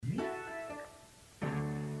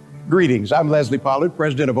Greetings. I'm Leslie Pollard,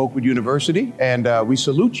 president of Oakwood University, and we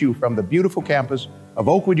salute you from the beautiful campus of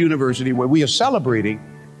Oakwood University, where we are celebrating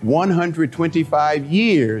 125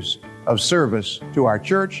 years of service to our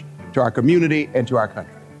church, to our community, and to our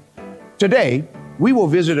country. Today, we will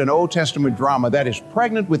visit an Old Testament drama that is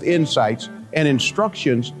pregnant with insights and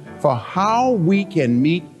instructions for how we can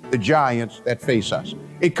meet the giants that face us.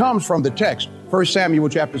 It comes from the text, 1 Samuel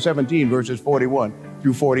chapter 17, verses 41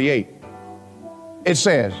 through 48. It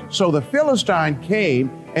says, "So the Philistine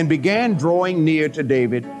came and began drawing near to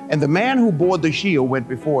David, and the man who bore the shield went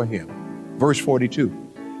before him." Verse 42.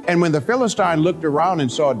 "And when the Philistine looked around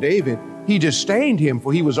and saw David, he disdained him,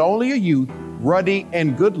 for he was only a youth, ruddy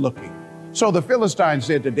and good looking. So the Philistine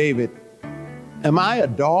said to David, 'Am I a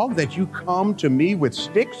dog that you come to me with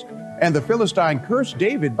sticks?' And the Philistine cursed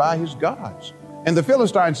David by his gods. And the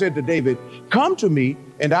Philistine said to David, 'Come to me,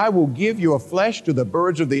 and I will give your flesh to the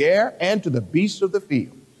birds of the air and to the beasts of the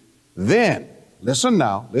field.' Then,"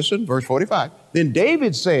 listen, verse 45. "Then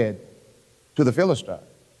David said to the Philistine,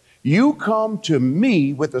 'You come to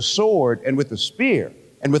me with a sword and with a spear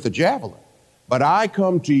and with a javelin, but I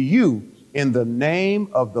come to you in the name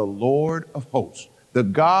of the Lord of hosts, the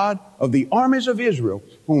God of the armies of Israel,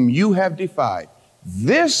 whom you have defied.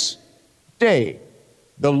 This day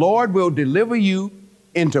the Lord will deliver you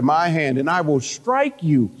into my hand, and I will strike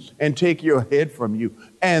you and take your head from you.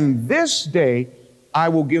 And this day I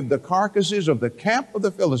will give the carcasses of the camp of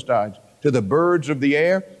the Philistines to the birds of the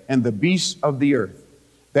air and the beasts of the earth,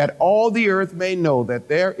 that all the earth may know that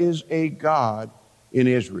there is a God in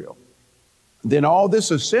Israel. Then all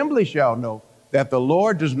this assembly shall know that the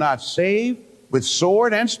Lord does not save with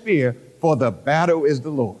sword and spear, for the battle is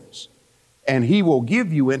the Lord's, and he will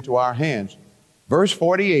give you into our hands." Verse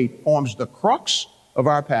 48 forms the crux of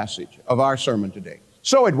our passage, of our sermon today.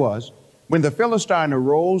 "So it was, when the Philistine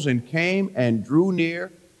arose and came and drew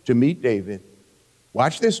near to meet David,"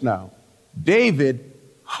 watch this now, "David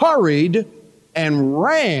hurried and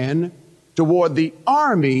ran toward the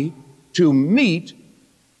army to meet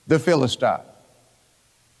the Philistine."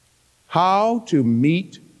 How to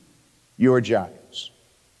meet your giants.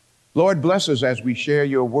 Lord, bless us as we share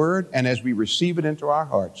your word and as we receive it into our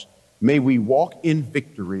hearts. May we walk in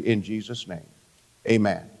victory in Jesus' name.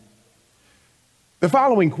 Amen. The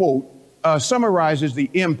following quote summarizes the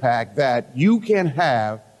impact that you can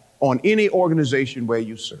have on any organization where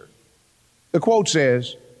you serve. The quote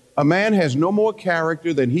says, "A man has no more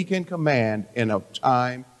character than he can command in a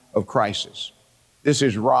time of crisis." This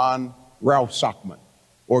is Ralph Sockman,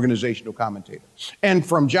 organizational commentator. And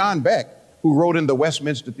from John Beck, who wrote in the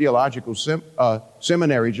Westminster Theological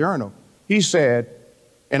Seminary Journal, he said,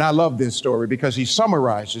 and I love this story because he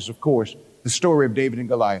summarizes, of course, the story of David and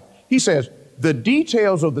Goliath. He says, "The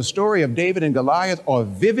details of the story of David and Goliath are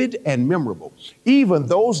vivid and memorable. Even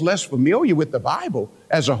those less familiar with the Bible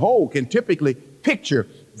as a whole can typically picture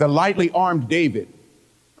the lightly armed David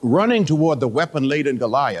running toward the weapon-laden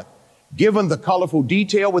Goliath. Given the colorful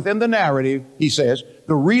detail within the narrative," he says,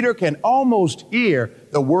 "the reader can almost hear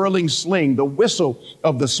the whirling sling, the whistle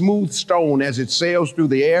of the smooth stone as it sails through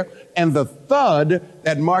the air, and the thud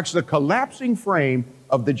that marks the collapsing frame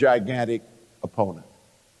of the gigantic opponent."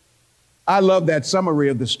 I love that summary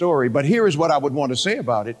of the story, but here is what I would want to say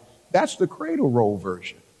about it. That's the cradle roll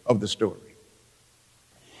version of the story.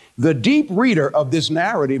 The deep reader of this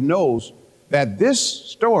narrative knows that this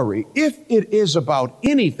story, if it is about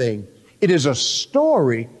anything, it is a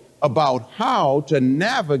story about how to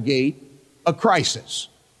navigate a crisis.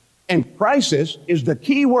 And crisis is the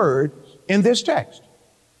key word in this text.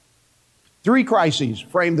 3 crises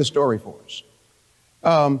frame the story for us.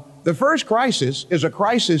 The first crisis is a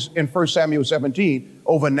crisis in 1 Samuel 17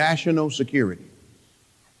 over national security.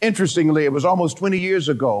 Interestingly, it was almost 20 years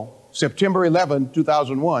ago, September 11,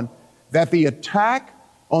 2001, that the attack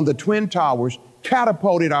on the Twin Towers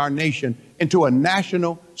catapulted our nation into a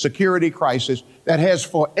national security crisis that has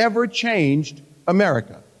forever changed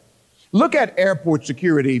America. Look at airport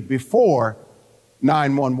security before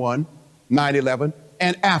 9/11, 9/11,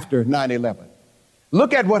 and after 9/11.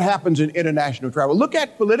 Look at what happens in international travel. Look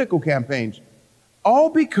at political campaigns. All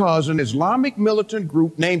because an Islamic militant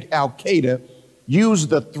group named Al-Qaeda used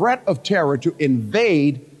the threat of terror to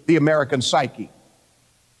invade the American psyche.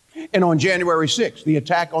 And on January 6th, the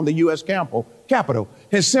attack on the U.S. Capitol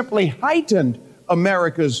has simply heightened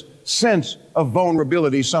America's sense of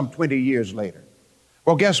vulnerability some 20 years later.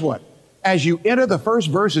 Well, guess what? As you enter the first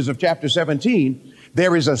verses of chapter 17,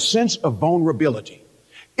 there is a sense of vulnerability.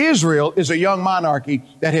 Israel is a young monarchy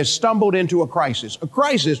that has stumbled into a crisis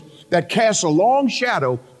that casts a long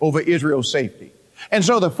shadow over Israel's safety. And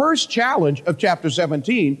so the first challenge of chapter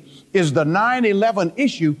 17 is the 9/11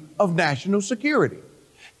 issue of national security.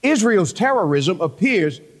 Israel's terrorism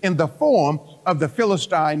appears in the form of the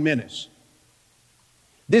Philistine menace.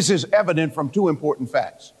 This is evident from two important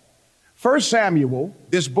facts. 1 Samuel,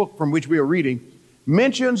 this book from which we are reading,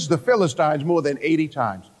 mentions the Philistines more than 80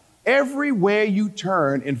 times. Everywhere you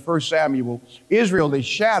turn in 1 Samuel, Israel is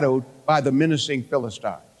shadowed by the menacing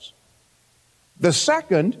Philistines. The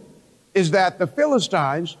second is that the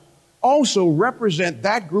Philistines also represent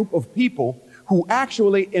that group of people who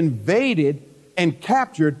actually invaded and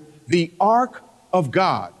captured the Ark of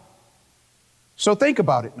God. So think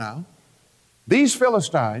about it now. These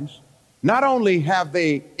Philistines, not only have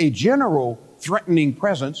they a general threatening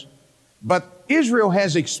presence, but Israel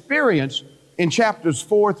has experienced in chapters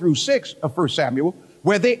 4 through 6 of 1 Samuel,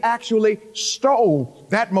 where they actually stole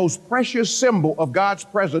that most precious symbol of God's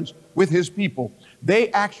presence with his people. They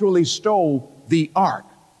actually stole the ark.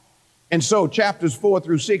 And so chapters 4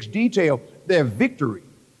 through 6 detail their victory,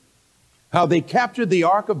 how they captured the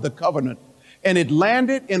Ark of the Covenant, and it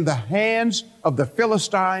landed in the hands of the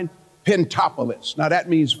Philistine Pentapolis. Now that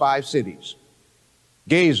means 5 cities.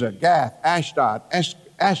 Gaza, Gath, Ashdod,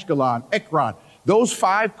 Ashkelon, Ekron. Those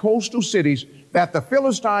 5 coastal cities that the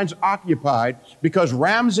Philistines occupied because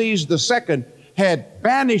Ramses II had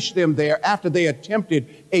banished them there after they attempted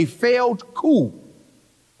a failed coup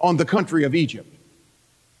on the country of Egypt.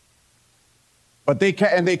 But they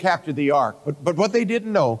captured the ark. But what they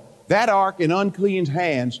didn't know, that ark in unclean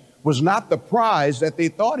hands was not the prize that they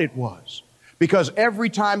thought it was. Because every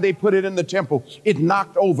time they put it in the temple, it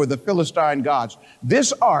knocked over the Philistine gods.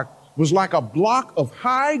 This ark was like a block of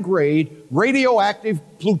high-grade radioactive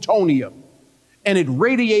plutonium, and it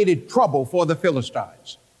radiated trouble for the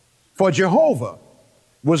Philistines. For Jehovah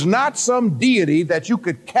was not some deity that you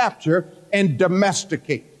could capture and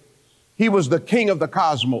domesticate. He was the king of the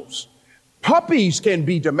cosmos. Puppies can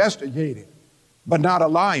be domesticated, but not a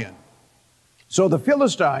lion. So the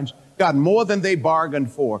Philistines got more than they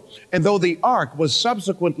bargained for. And though the ark was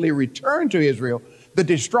subsequently returned to Israel, the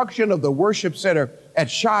destruction of the worship center at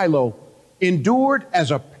Shiloh endured as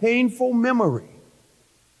a painful memory.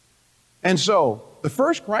 And so the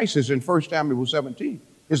first crisis in 1 Samuel 17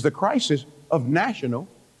 is the crisis of national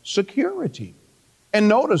security. And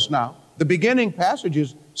notice now, the beginning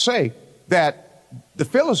passages say that the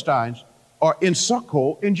Philistines are in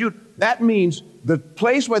Succoth in Judah. That means the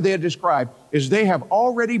place where they're described is they have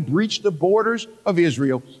already breached the borders of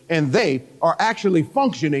Israel, and they are actually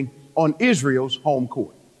functioning on Israel's home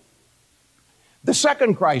court. The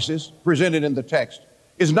second crisis presented in the text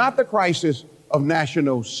is not the crisis of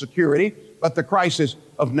national security, but the crisis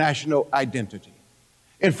of national identity.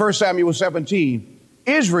 In 1 Samuel 17,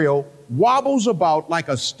 Israel wobbles about like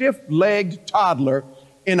a stiff-legged toddler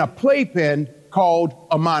in a playpen called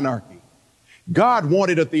a monarchy. God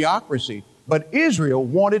wanted a theocracy, but Israel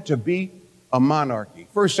wanted to be a monarchy.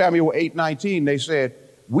 1 Samuel 8:19, they said,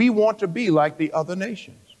 we want to be like the other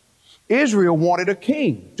nations. Israel wanted a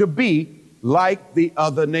king to be like the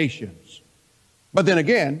other nations. But then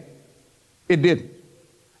again, it didn't.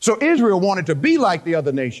 So Israel wanted to be like the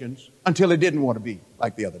other nations until it didn't want to be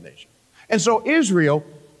like the other nations. And so Israel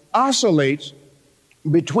oscillates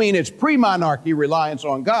between its pre-monarchy reliance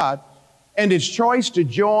on God and its choice to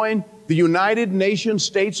join the United Nations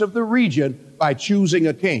states of the region by choosing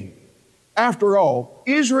a king. After all,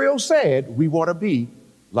 Israel said, we want to be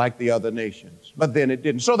like the other nations. But then it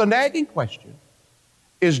didn't. So the nagging question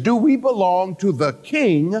is, do we belong to the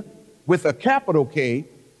king with a capital K,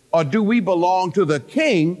 or do we belong to the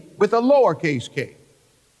king with a lowercase k?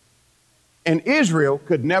 And Israel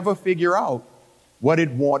could never figure out what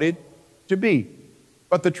it wanted to be.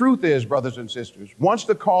 But the truth is, brothers and sisters, once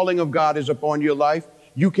the calling of God is upon your life,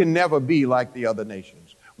 you can never be like the other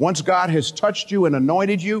nations. Once God has touched you and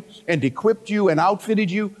anointed you and equipped you and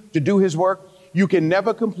outfitted you to do his work, you can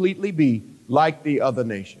never completely be like the other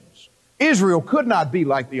nations. Israel could not be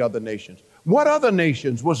like the other nations. What other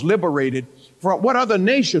nation was liberated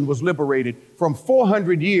from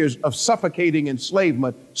 400 years of suffocating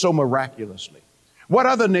enslavement so miraculously? What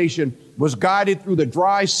other nation was guided through the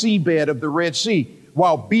dry seabed of the Red Sea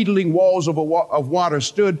while beetling walls of water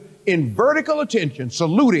stood in vertical attention,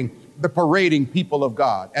 saluting the parading people of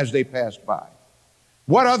God as they passed by?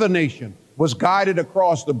 What other nation was guided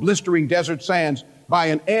across the blistering desert sands by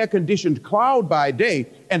an air-conditioned cloud by day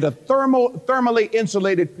and a thermally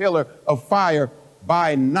insulated pillar of fire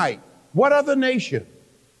by night? What other nation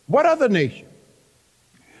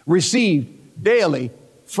received daily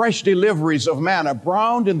fresh deliveries of manna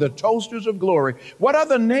browned in the toasters of glory? What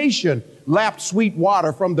other nation lapped sweet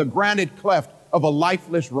water from the granite cleft of a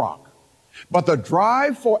lifeless rock? But the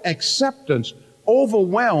drive for acceptance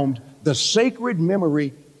overwhelmed the sacred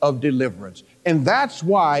memory of deliverance. And that's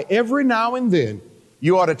why every now and then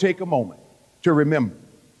you ought to take a moment to remember.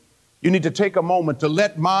 You need to take a moment to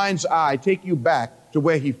let mind's eye take you back to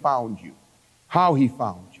where he found you, how he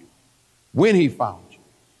found you, when he found you,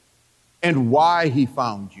 and why he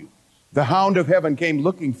found you. The hound of heaven came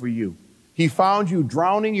looking for you. He found you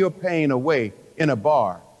drowning your pain away in a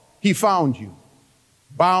bar. He found you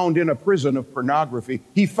bound in a prison of pornography.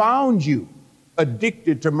 He found you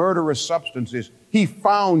addicted to murderous substances. He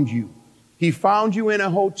found you. He found you in a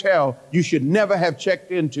hotel you should never have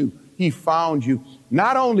checked into. He found you.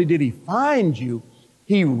 Not only did he find you,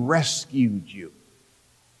 he rescued you.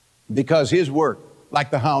 Because his work,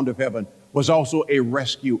 like the hound of heaven, was also a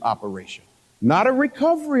rescue operation. Not a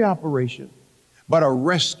recovery operation, but a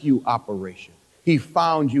rescue operation. He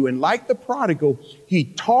found you, and like the prodigal, he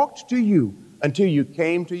talked to you until you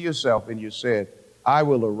came to yourself and you said, I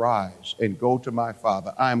will arise and go to my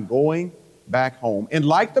father. I'm going back home. And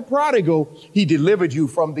like the prodigal, he delivered you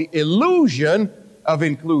from the illusion of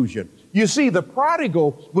inclusion. You see, the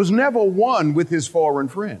prodigal was never one with his foreign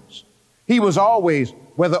friends. He was always,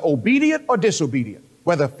 whether obedient or disobedient,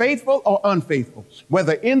 whether faithful or unfaithful,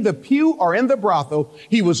 whether in the pew or in the brothel,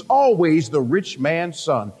 he was always the rich man's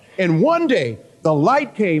son. And one day, the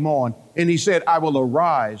light came on, and he said, I will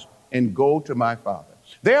arise and go to my father.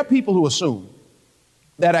 There are people who assume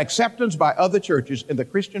that acceptance by other churches in the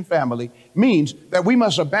Christian family means that we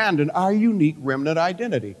must abandon our unique remnant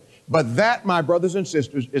identity. But that, my brothers and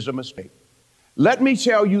sisters, is a mistake. Let me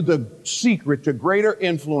tell you the secret to greater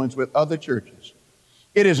influence with other churches.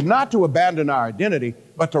 It is not to abandon our identity,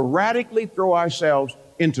 but to radically throw ourselves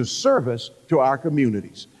into service to our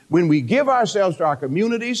communities. When we give ourselves to our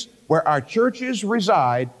communities where our churches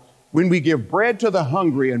reside, when we give bread to the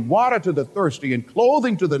hungry and water to the thirsty and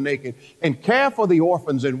clothing to the naked and care for the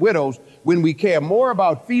orphans and widows, when we care more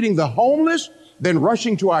about feeding the homeless than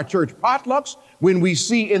rushing to our church potlucks, when we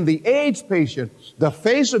see in the AIDS patient the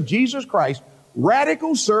face of Jesus Christ,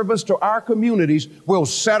 radical service to our communities will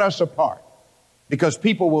set us apart. Because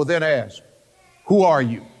people will then ask, who are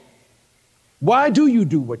you? Why do you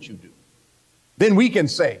do what you do? Then we can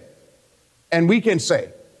say, and we can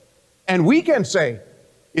say, and we can say,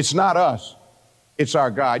 it's not us, it's our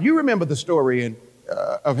God. You remember the story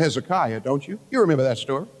of Hezekiah, don't you? You remember that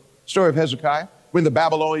story of Hezekiah, when the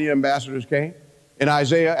Babylonian ambassadors came. And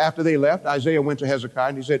Isaiah, after they left, Isaiah went to Hezekiah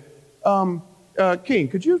and he said, King,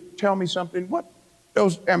 could you tell me something? What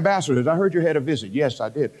those ambassadors, I heard you had a visit. Yes, I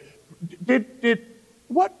did.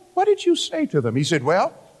 What did you say to them? He said,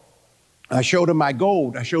 well, I showed them my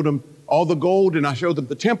gold. I showed them all the gold, and I showed them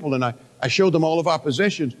the temple, and I showed them all of our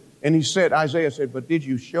possessions. And he said, Isaiah said, but did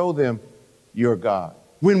you show them your God?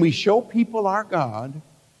 When we show people our God,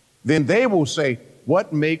 then they will say,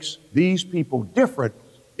 what makes these people different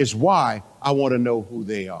is why I want to know who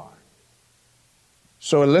they are.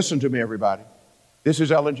 So listen to me, everybody. This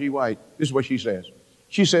is Ellen G. White. This is what she says.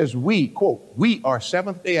 She says, we, quote, we are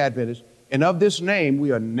Seventh-day Adventists, and of this name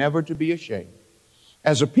we are never to be ashamed.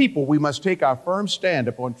 As a people, we must take our firm stand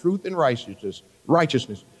upon truth and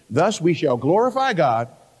righteousness. Thus we shall glorify God,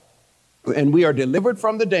 and we are delivered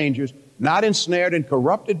from the dangers, not ensnared and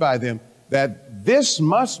corrupted by them, that this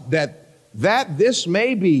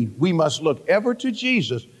may be, we must look ever to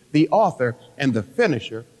Jesus, the author and the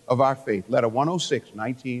finisher of our faith. Letter 106,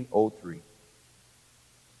 1903.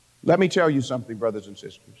 Let me tell you something, brothers and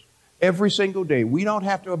sisters. Every single day, we don't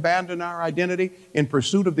have to abandon our identity in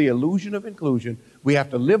pursuit of the illusion of inclusion. We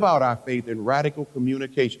have to live out our faith in radical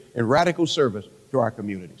communication and radical service to our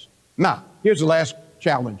communities. Now, here's the last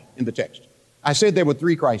challenge in the text. I said there were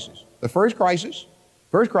three crises. The first crisis,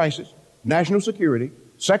 national security.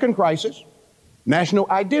 Second crisis, national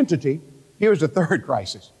identity. Here's the third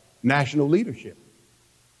crisis, national leadership.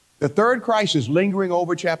 The third crisis lingering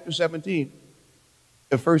over chapter 17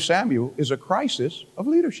 of 1 Samuel is a crisis of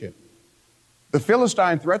leadership. The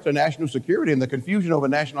Philistine threat to national security and the confusion over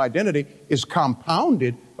national identity is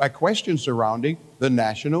compounded by questions surrounding the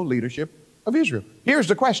national leadership of Israel. Here's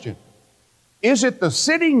the question. Is it the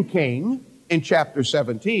sitting king in chapter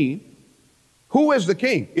 17? Who is the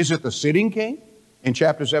king? Is it the sitting king in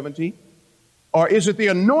chapter 17? Or is it the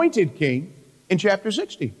anointed king in chapter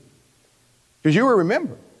 16? Because you will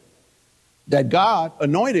remember that God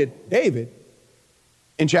anointed David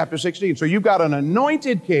in chapter 16. So you've got an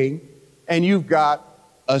anointed king and you've got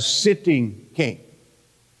a sitting king.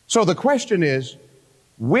 So the question is,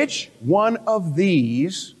 which one of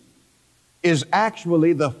these is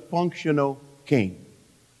actually the functional king?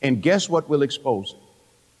 And guess what will expose it?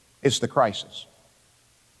 It's the crisis.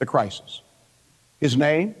 The crisis. His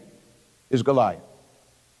name is Goliath.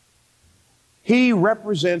 He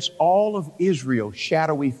represents all of Israel's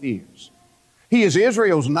shadowy fears. He is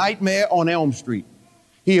Israel's nightmare on Elm Street.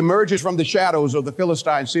 He emerges from the shadows of the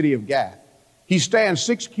Philistine city of Gath. He stands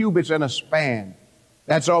 6 cubits in a span.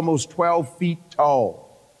 That's almost 12 feet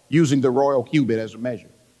tall, using the royal cubit as a measure.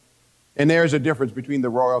 And there's a difference between the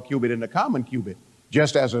royal cubit and the common cubit.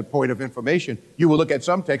 Just as a point of information, you will look at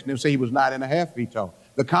some texts and they'll say he was 9.5 feet tall.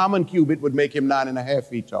 The common cubit would make him 9.5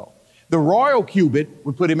 feet tall. The royal cubit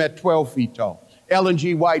would put him at 12 feet tall. Ellen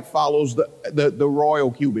G. White follows the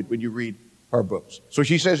royal cubit when you read her books. So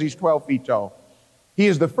she says he's 12 feet tall. He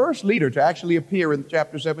is the first leader to actually appear in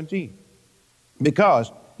chapter 17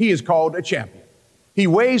 because he is called a champion. He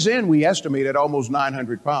weighs in, we estimate, at almost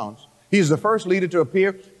 900 pounds. He is the first leader to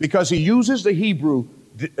appear because he uses the Hebrew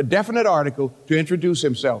definite article to introduce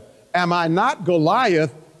himself. Am I not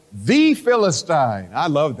Goliath, the Philistine? I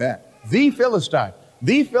love that. The Philistine.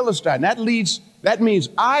 The Philistine. That means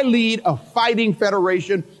I lead a fighting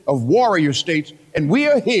federation of warrior states, and we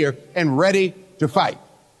are here and ready to fight.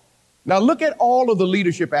 Now look at all of the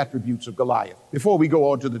leadership attributes of Goliath before we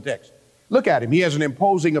go on to the text. Look at him. He has an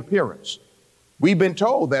imposing appearance. We've been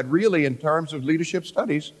told that really in terms of leadership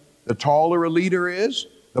studies, the taller a leader is,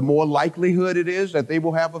 the more likelihood it is that they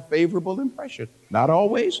will have a favorable impression. Not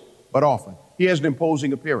always, but often. He has an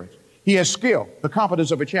imposing appearance. He has skill, the competence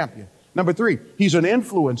of a champion. Number 3, he's an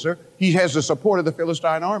influencer. He has the support of the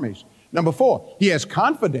Philistine armies. Number 4, he has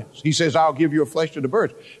confidence. He says, I'll give you a flesh to the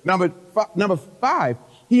birds. Number 5,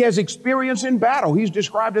 he has experience in battle. He's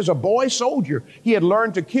described as a boy soldier. He had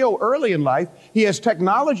learned to kill early in life. He has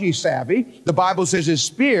technology savvy. The Bible says his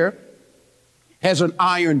spear has an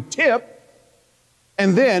iron tip.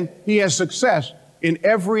 And then he has success in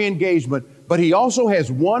every engagement. But he also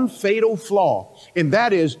has one fatal flaw, and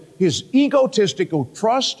that is his egotistical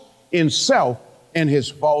trust in self and his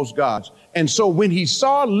false gods. And so when he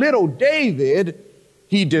saw little David,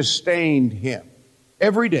 he disdained him.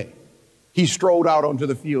 Every day, he strolled out onto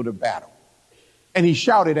the field of battle, and he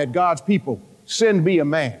shouted at God's people, send me a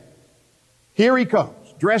man. Here he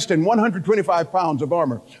comes, dressed in 125 pounds of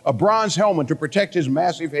armor, a bronze helmet to protect his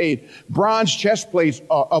massive head, bronze chest plates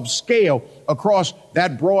of scale across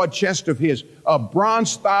that broad chest of his,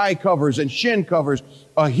 bronze thigh covers and shin covers,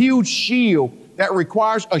 a huge shield that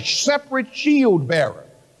requires a separate shield bearer.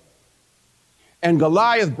 And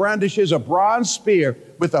Goliath brandishes a bronze spear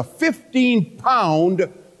with a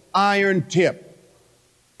 15-pound iron tip.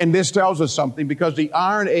 And this tells us something because the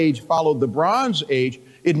Iron Age followed the Bronze Age.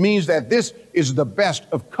 It means that this is the best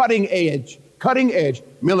of cutting edge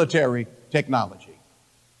military technology.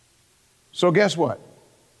 So guess what?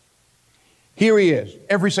 Here he is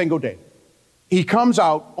every single day. He comes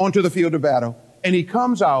out onto the field of battle, and he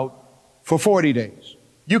comes out for 40 days.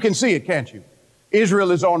 You can see it, can't you?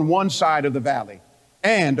 Israel is on one side of the valley.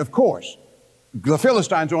 And, of course, the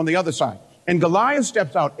Philistines are on the other side. And Goliath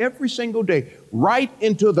steps out every single day right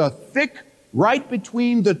into the thick, right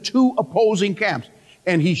between the two opposing camps.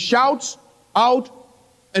 And he shouts out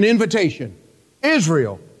an invitation.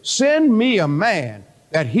 Israel, send me a man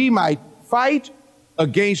that he might fight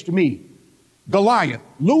against me. Goliath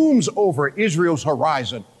looms over Israel's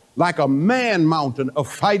horizon like a man mountain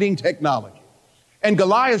of fighting technology. And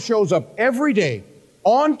Goliath shows up every day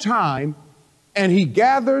on time, and he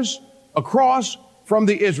gathers across from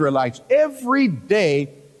the Israelites every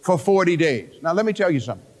day for 40 days. Now, let me tell you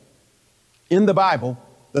something. In the Bible,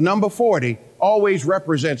 the number 40 always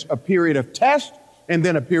represents a period of test and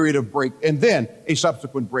then a period of break and then a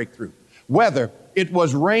subsequent breakthrough. Whether it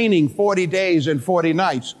was raining 40 days and 40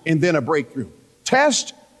 nights and then a breakthrough,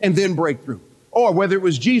 test and then breakthrough, or whether it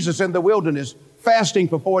was Jesus in the wilderness fasting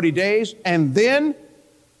for 40 days and then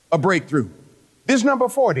a breakthrough. This number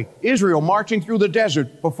 40, Israel marching through the desert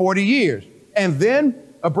for 40 years and then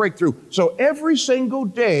a breakthrough. So every single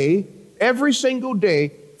day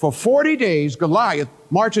for 40 days, Goliath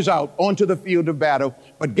marches out onto the field of battle.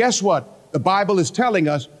 But guess what? The Bible is telling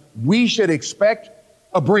us we should expect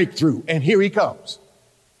a breakthrough. And here he comes.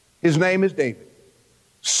 His name is David.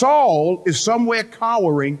 Saul is somewhere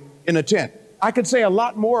cowering in a tent. I could say a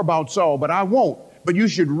lot more about Saul, but I won't. But you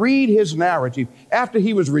should read his narrative after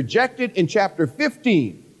he was rejected in chapter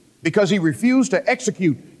 15 because he refused to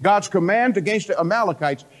execute God's command against the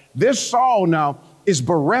Amalekites. This Saul now is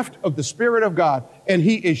bereft of the Spirit of God, and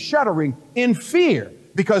he is shuddering in fear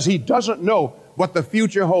because he doesn't know what the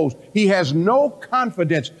future holds. He has no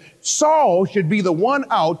confidence. Saul should be the one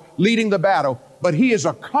out leading the battle, but he is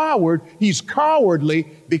a coward. He's cowardly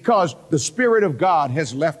because the Spirit of God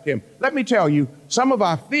has left him. Let me tell you, some of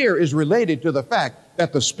our fear is related to the fact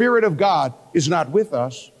that the Spirit of God is not with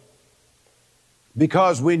us.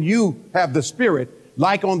 Because when you have the Spirit,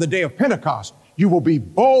 like on the day of Pentecost, you will be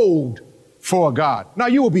bold for God. Now,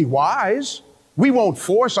 you will be wise. We won't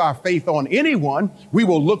force our faith on anyone. We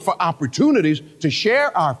will look for opportunities to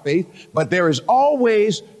share our faith, but there is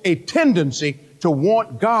always a tendency to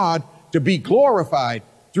want God to be glorified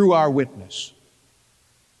through our witness.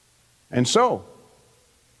 And so,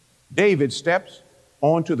 David steps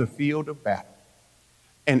onto the field of battle.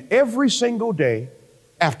 And every single day,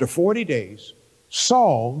 after 40 days,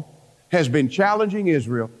 Saul has been challenging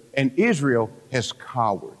Israel, and Israel has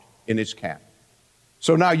cowered in its camp.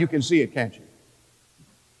 So now you can see it, can't you?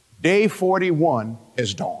 Day 41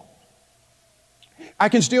 has dawned. I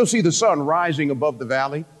can still see the sun rising above the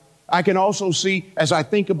valley. I can also see, as I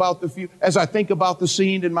think about the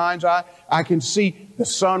scene in mind's eye, I can see the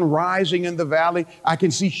sun rising in the valley. I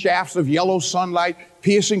can see shafts of yellow sunlight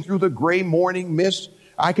piercing through the gray morning mist.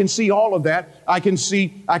 I can see all of that. I can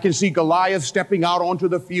see Goliath stepping out onto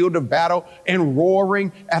the field of battle and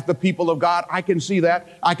roaring at the people of God. I can see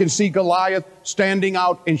that. I can see Goliath standing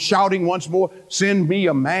out and shouting once more, "Send me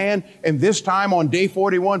a man." And this time on day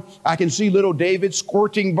 41, I can see little David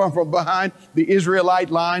squirting from behind the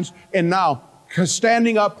Israelite lines, and now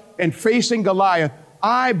standing up and facing Goliath,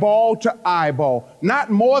 eyeball to eyeball,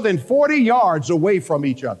 not more than 40 yards away from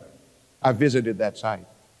each other. I visited that site.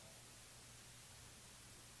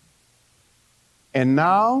 And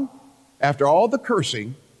now, after all the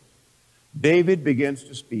cursing, David begins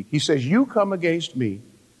to speak. He says, "You come against me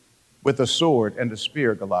with a sword and a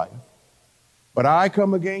spear, Goliath, but I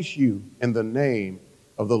come against you in the name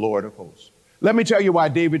of the Lord of hosts." Let me tell you why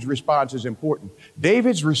David's response is important.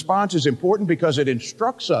 David's response is important because it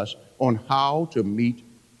instructs us on how to meet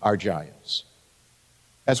our giants.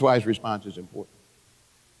 That's why his response is important.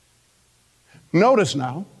 Notice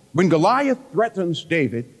now, when Goliath threatens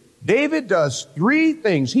David, David does three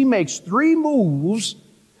things. He makes three moves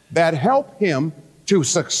that help him to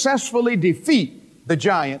successfully defeat the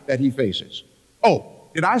giant that he faces. Oh,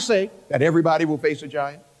 did I say that everybody will face a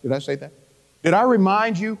giant? Did I say that? Did I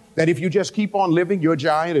remind you that if you just keep on living, your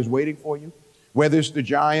giant is waiting for you? Whether it's the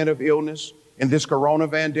giant of illness in this corona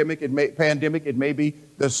pandemic, it may be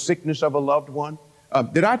the sickness of a loved one.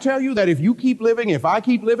 Did I tell you that if you keep living, if I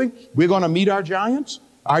keep living, we're going to meet our giants?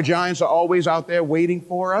 Our giants are always out there waiting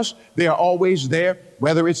for us. They are always there,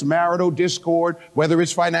 whether it's marital discord, whether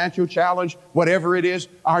it's financial challenge, whatever it is,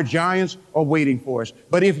 our giants are waiting for us.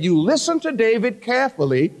 But if you listen to David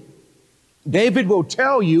carefully, David will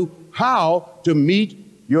tell you how to meet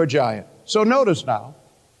your giant. So notice now,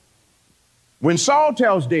 when Saul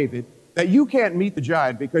tells David that you can't meet the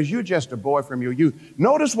giant because you're just a boy from your youth,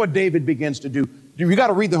 notice what David begins to do. You got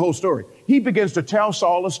to read the whole story. He begins to tell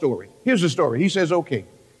Saul a story. Here's the story. He says, okay.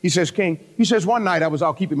 He says, King, he says, one night I was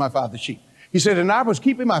out keeping my father's sheep. He said, and I was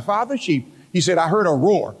keeping my father's sheep. He said, I heard a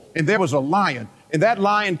roar, and there was a lion. And that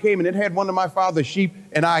lion came, and it had one of my father's sheep,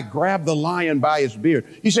 and I grabbed the lion by his beard.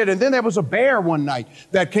 He said, and then there was a bear one night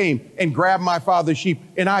that came and grabbed my father's sheep,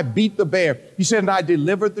 and I beat the bear. He said, and I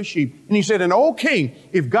delivered the sheep. And he said, and O king,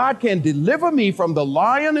 if God can deliver me from the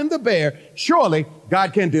lion and the bear, surely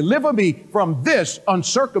God can deliver me from this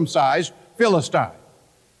uncircumcised Philistine.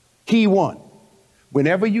 Key one,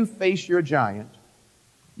 whenever you face your giant,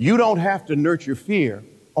 you don't have to nurture fear.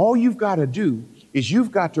 All you've got to do is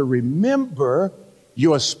you've got to remember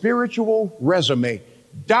your spiritual resume.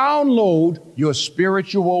 Download your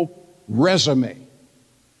spiritual resume.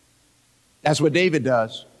 That's what David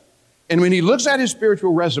does. And when he looks at his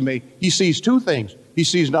spiritual resume, he sees two things. He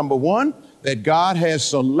sees, number one, that God has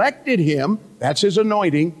selected him. That's his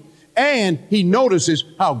anointing. And he notices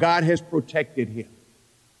how God has protected him.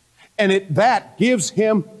 And that gives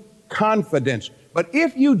him confidence. But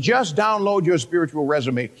if you just download your spiritual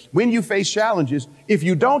resume, when you face challenges, if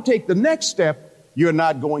you don't take the next step, you're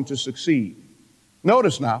not going to succeed.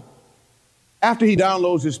 Notice now, after he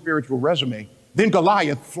downloads his spiritual resume, then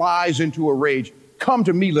Goliath flies into a rage. Come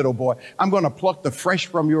to me, little boy. I'm going to pluck the flesh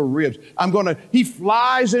from your ribs. He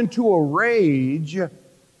flies into a rage.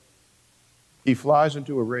 He flies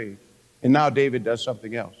into a rage. And now David does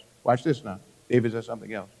something else. Watch this now. David does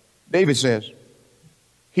something else. David says,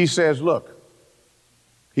 look,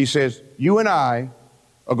 he says, you and I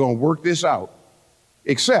are going to work this out,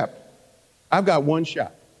 except I've got one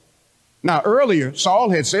shot. Now, earlier,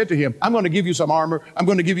 Saul had said to him, I'm going to give you some armor. I'm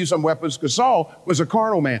going to give you some weapons, because Saul was a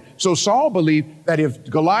carnal man. So Saul believed that if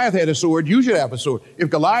Goliath had a sword, you should have a sword. If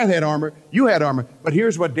Goliath had armor, you had armor. But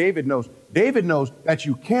here's what David knows. David knows that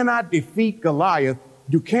you cannot defeat Goliath.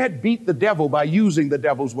 You can't beat the devil by using the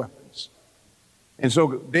devil's weapons. And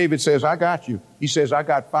so David says, I got you. He says, I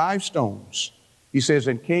got 5 stones. He says,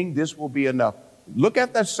 and king, this will be enough. Look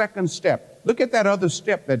at that second step. Look at that other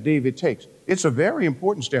step that David takes. It's a very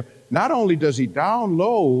important step. Not only does he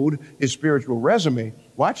download his spiritual resume,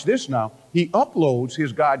 watch this now, he uploads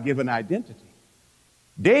his God-given identity.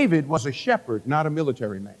 David was a shepherd, not a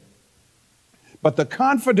military man. But the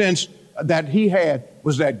confidence that he had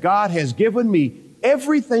was that God has given me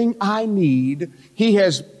everything I need. He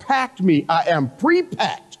has packed me. I am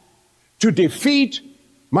pre-packed to defeat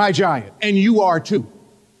my giant, and you are too.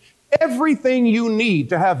 Everything you need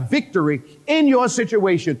to have victory in your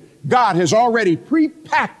situation, God has already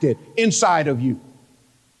pre-packed it inside of you.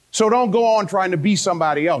 So don't go on trying to be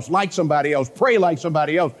somebody else, like somebody else, pray like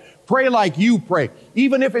somebody else. Pray like you pray.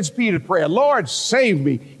 Even if it's Peter's prayer, Lord, save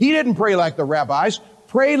me. He didn't pray like the rabbis.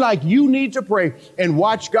 Pray like you need to pray and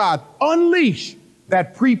watch God unleash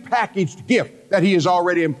that prepackaged gift that he has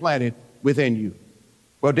already implanted within you.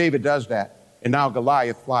 Well, David does that. And now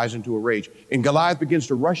Goliath flies into a rage. And Goliath begins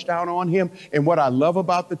to rush down on him. And what I love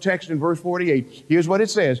about the text in verse 48, here's what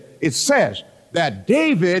it says. It says that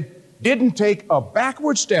David didn't take a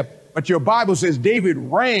backward step, but your Bible says David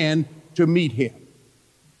ran to meet him.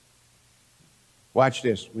 Watch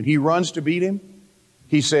this. When he runs to beat him,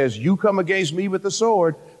 he says, you come against me with the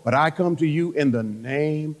sword, but I come to you in the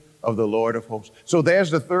name of the Lord of hosts. So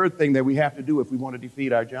there's the third thing that we have to do if we want to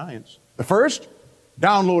defeat our giants. The first,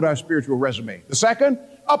 download our spiritual resume. The second,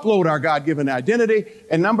 upload our God-given identity.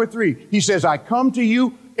 And number three, he says, I come to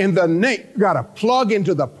you in the name. You got to plug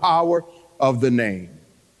into the power of the name.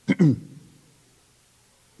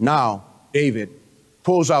 Now, David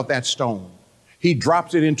pulls out that stone. He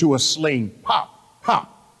drops it into a sling. Pop,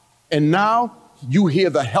 pop. And now you hear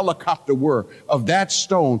the helicopter whir of that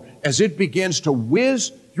stone as it begins to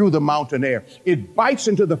whiz through the mountain air. It bites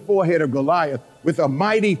into the forehead of Goliath with a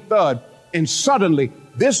mighty thud. And suddenly,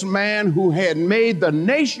 this man who had made the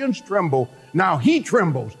nations tremble, now he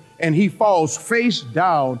trembles and he falls face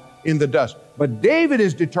down in the dust. But David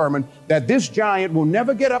is determined that this giant will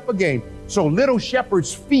never get up again. So little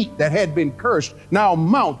shepherd's feet that had been cursed now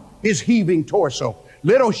mount his heaving torso.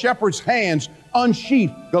 Little shepherd's hands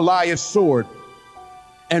unsheath Goliath's sword.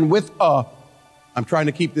 And with I'm trying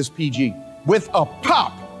to keep this PG, with a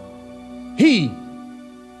pop, he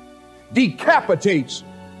decapitates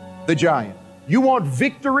the giant. You want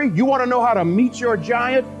victory? You want to know how to meet your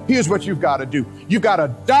giant? Here's what you've got to do. You've got to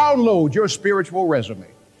download your spiritual resume.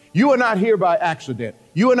 You are not here by accident.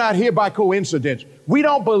 You are not here by coincidence. We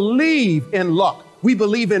don't believe in luck. We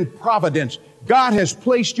believe in providence. God has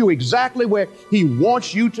placed you exactly where he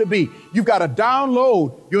wants you to be. You've got to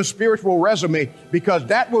download your spiritual resume because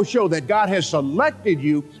that will show that God has selected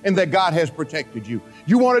you and that God has protected you.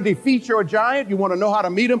 You want to defeat your giant? You want to know how to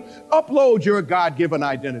meet him? Upload your God-given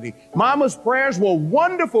identity. Mama's prayers were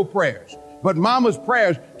wonderful prayers, but Mama's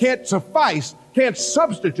prayers can't suffice, can't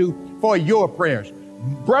substitute for your prayers.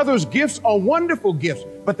 Brothers' gifts are wonderful gifts,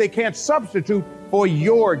 but they can't substitute for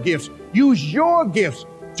your gifts. Use your gifts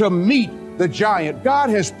to meet the giant. God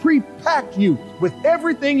has pre-packed you with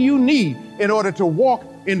everything you need in order to walk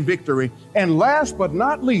in victory. And last but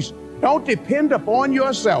not least, don't depend upon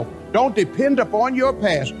yourself. Don't depend upon your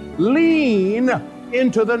past. Lean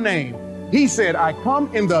into the name. He said, I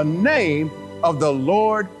come in the name of the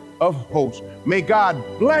Lord of hosts. May God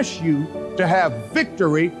bless you to have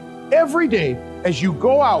victory every day as you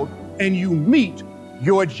go out and you meet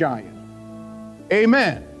your giant.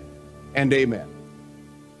 Amen and amen.